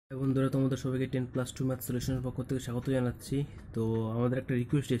বন্ধুরা, তোমাদের সবাইকে 10+2 ম্যাথ সলিউশনের পক্ষ থেকে স্বাগত জানাচ্ছি। তো আমাদের একটা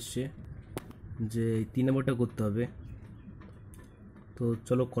রিকোয়েস্ট এসছে যে এই 3 নম্বরটা করতে হবে। তো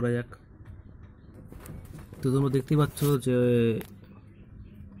চলো করা যাক। তো তোমরা দেখতেই পাচ্ছ যে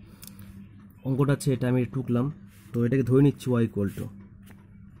অঙ্কটা আছে, এটা আমি টুকলাম। তো এটাকে ধরে নিচ্ছি y equal to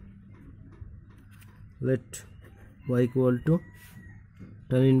late y equal to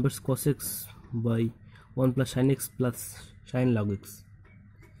tan inverse cos x by 1 plus sin x plus sin log x।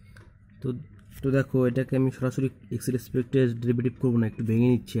 তো তো দেখো, এটাকে আমি সরাসরি x এর রেসপেক্টে ডেরিভেটিভ করবো না, একটু ভেঙে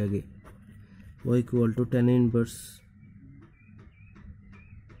নিচ্ছি আগে। y equal to tan inverse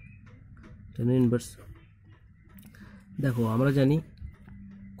দেখো, আমরা জানি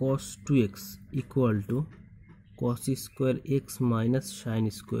cos 2x equal to cos square x minus sin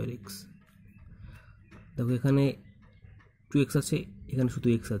square x। দেখো, এখানে 2x আছে, এখানে শুধু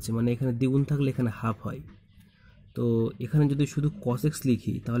x আছে, মানে এখানে দ্বিগুণ থাকলে এখানে হাফ হয়। তো এখানে যদি শুধু cos x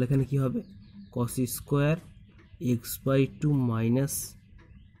লিখি তাহলে এখানে কি হবে? cos square x by 2 minus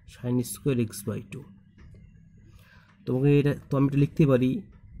sin square x by 2। তোমাকে এটা তো আমি এটা লিখতে পারি,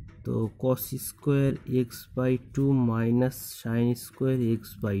 তো cos square x by 2 minus sin square x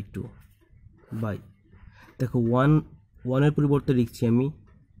by 2 by, দেখো 1 পরিবর্তে লিখছি আমি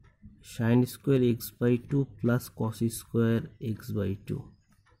sin square x by 2 plus cos square x by 2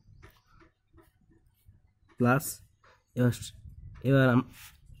 plus এবার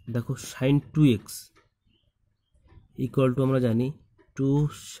দেখো sin 2x ইকুয়াল টু আমরা জানি 2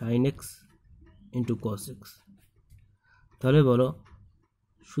 sin x into cos x। তাহলে বলো,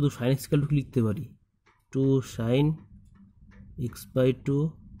 শুধু sin x ইকুয়াল টু লিখতে পারি 2 sin x by 2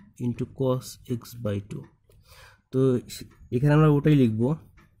 into cos x by 2। তো এখানে আমরা ওটাই লিখব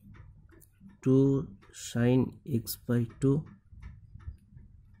 2 sin x by 2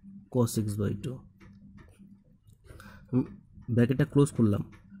 cos x by 2, ব্র্যাকেটটা close করলাম,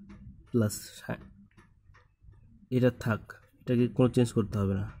 প্লাস এটা থাক, এটাকে কোনো চেঞ্জ করতে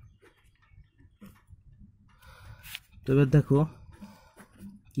হবে না। তো এবার দেখো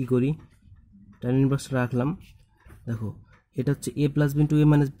কি করি, tan ইনভার্স রাখলাম। দেখো, এটা হচ্ছে a plus B into a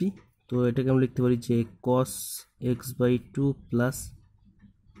minus B. তো এটাকে আমরা লিখতে পারি যে cos x by 2 plus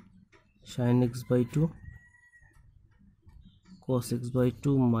sin x by 2 cos x by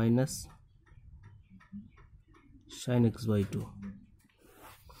 2 minus sin x by 2।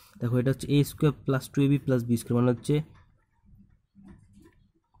 দেখো, এটা হচ্ছে a square plus 2ab plus B square,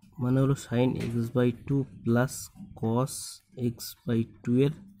 মানে হলো sin x by 2 plus cos x by 2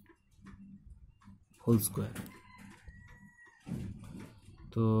 এর হোল স্কোয়ার।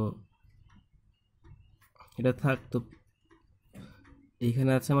 তো এটা থাক। তো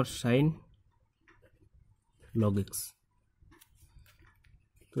এইখানে আছে আমার sin log x।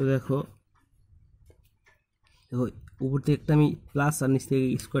 তো দেখো উপর থেকে একটা আমি প্লাস আর নিচ থেকে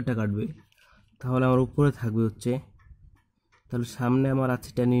স্কোয়ারটা কাটবে, তাহলে আমার উপরে থাকবে হচ্ছে, তাহলে সামনে আমার আছে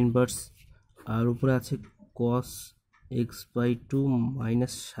tan ইনভার্স, আর উপরে আছে cos x by 2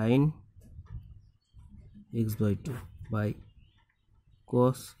 minus sin x by 2 by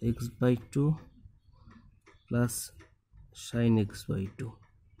cos x by 2 plus sin x by 2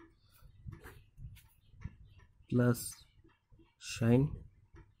 plus sin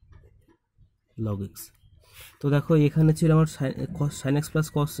log x। তো দেখো, এখানে ছিল আমার sin x plus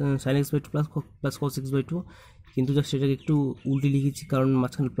sin x by 2 plus cos x by 2, কিন্তু just সেটাকে একটু উল্টে লিখেছি, কারণ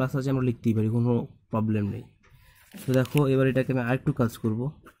মাঝখানে প্লাস আছে, আমরা লিখতেই পারি, কোনো প্রবলেম নেই। তো দেখো, এবার এটাকে আমি আরেকটু কাজ করব।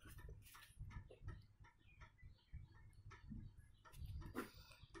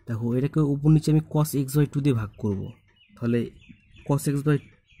 দেখো, এটাকে উপর নিচে আমি cos x বাই 2 দিয়ে ভাগ করব, তাহলে cos x by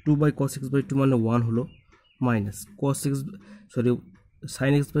 2 by cos x by 2 মানে 1 হলো, minus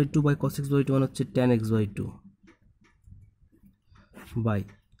sin x by 2 by cos x by 2 মানে হচ্ছে tan x by 2 by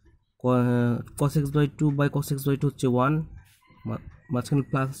cos x by 2 by cos x by 2 হচ্ছে 1, মাঝখানে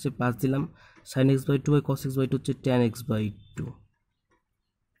প্লাস আছে, প্লাস দিলাম, sin x by 2 by cos x by 2 হচ্ছে tan x by 2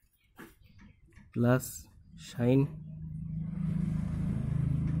 plus sin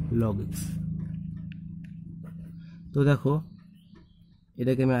log x। তো দেখো,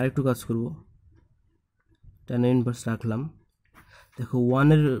 এটাকে আমি আরেকটু কাজ করব, tan ইনভার্স রাখলাম। দেখো, 1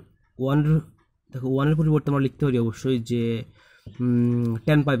 এর পরিবর্তে আমরা লিখতে পারি অবশ্যই যে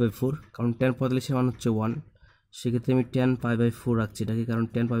tan পাই বাই 4, কারণ tan 45 এর মান হচ্ছে 1, সেক্ষেত্রে আমি tan পাই বাই 4 রাখছি এটাকে, কারণ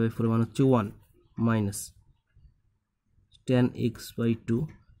tan পাই বাই 4 এর মান হচ্ছে 1, মাইনাস tan x বাই 2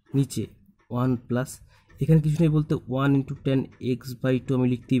 নিচে 1 প্লাস, এখানে কিছু নেই বলতে 1 ইন্টু tan x বাই 2 আমি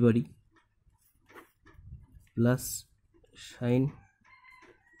লিখতেই পারি, প্লাস sin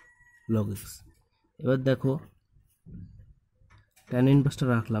log x। এবার দেখো, tan ইনভার্সটা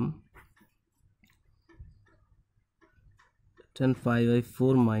রাখলাম, tan pi by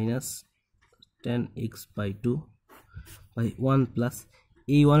 4 minus tan x by 2 by 1 plus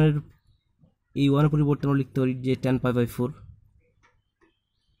এই 1 এর পরিবর্তে আমরা লিখতে পারি যে tan pi by 4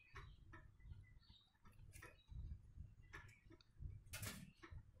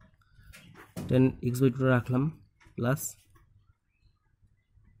 tan x by 2 রাখলাম প্লাস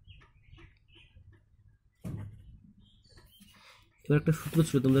এবার একটা সূত্র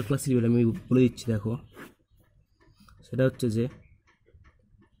ছিল তোমাদের ক্লাস 11 আমি বলে দিচ্ছি দেখো, সেটা হচ্ছে যে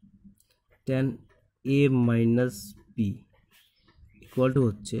tan a minus b equal to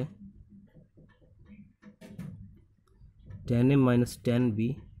হচ্ছে tan a minus tan b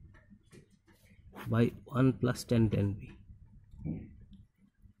by 1 plus tan b।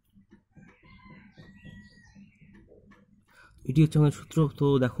 এটি হচ্ছে আমাদের সূত্র। তো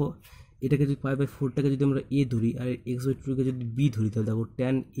দেখো এটাকে যদি পাই বাই 4টাকে যদি আমরা a ধরি আর x বাই 2কে যদি b ধরি তাহলে দেখো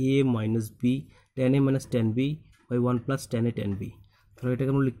tan a minus b tan a minus tan b by 1 plus tan a tan b। তাহলে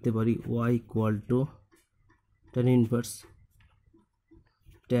এটাকে আমরা লিখতে পারি y equal to tan inverse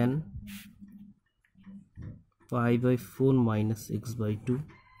tan pi by 4 minus x by 2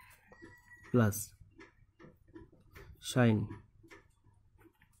 plus sin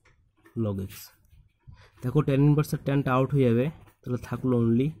log x। দেখো tan inverse আর tanটা out হয়ে যাবে, তাহলে থাকলো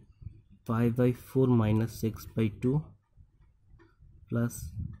only pi by 4 minus x by 2 plus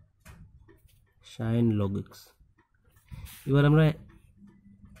sin log x। এবার আমরা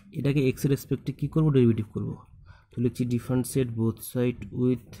এটাকে x এর রেসপেক্টে কি করব, ডেরিভেটিভ করব। তো লিখছি differentiate both side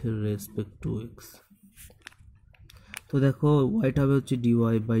with respect to x। তো দেখো yটা হবে হচ্ছে dy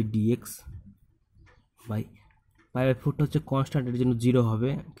by dx by pi by 4টা হচ্ছে কনস্ট্যান্ট, এর জন্য 0 হবে,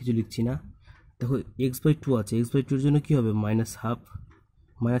 কিছু লিখছি না। দেখো x by 2 আছে, x by 2 এর জন্য কি হবে minus half,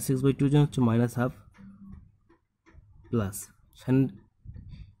 minus x by 2 এর জন্য হচ্ছে মাইনাস হাফ প্লাস সাইন।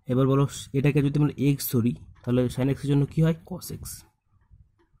 এবার বলো এটাকে যদি আমরা x ধরি তাহলে সাইন x এর জন্য কি হয় cos x,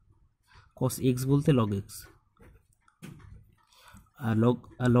 cos x বলতে log x, আর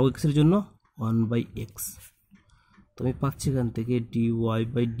log x এর জন্য 1 by x। তো আমি পাচ্ছি এখান থেকে dy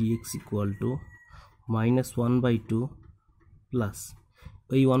by dx equal to minus 1 by 2 plus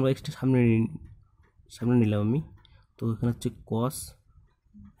ওই 1 by xটা সামনে নিলাম আমি, তো এখানে হচ্ছে cos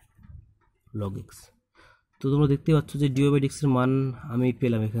log x। তো তোমরা দেখতে পাচ্ছ যে dy by dx এর মান আমি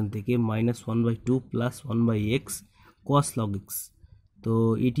পেলাম এখান থেকে minus 1 by 2 plus 1 by x cos log x। তো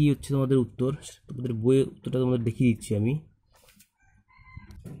এটি হচ্ছে তোমাদের উত্তর, তোমাদের বইয়ের উত্তরটা তোমাদের দেখিয়ে দিচ্ছি আমি।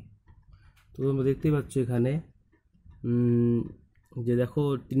 তো তোমরা দেখতেই পাচ্ছ এখানে যে দেখো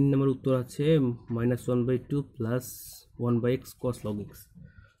 3 নম্বর উত্তর আছে minus 1 by 2 plus 1 by x cos log x।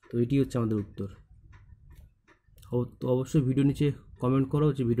 তো এটি হচ্ছে আমাদের উত্তর। তো অবশ্যই ভিডিও নিচে কমেন্ট করো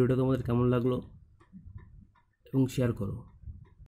যে ভিডিওটা তোমাদের কেমন লাগলো এবং শেয়ার করো।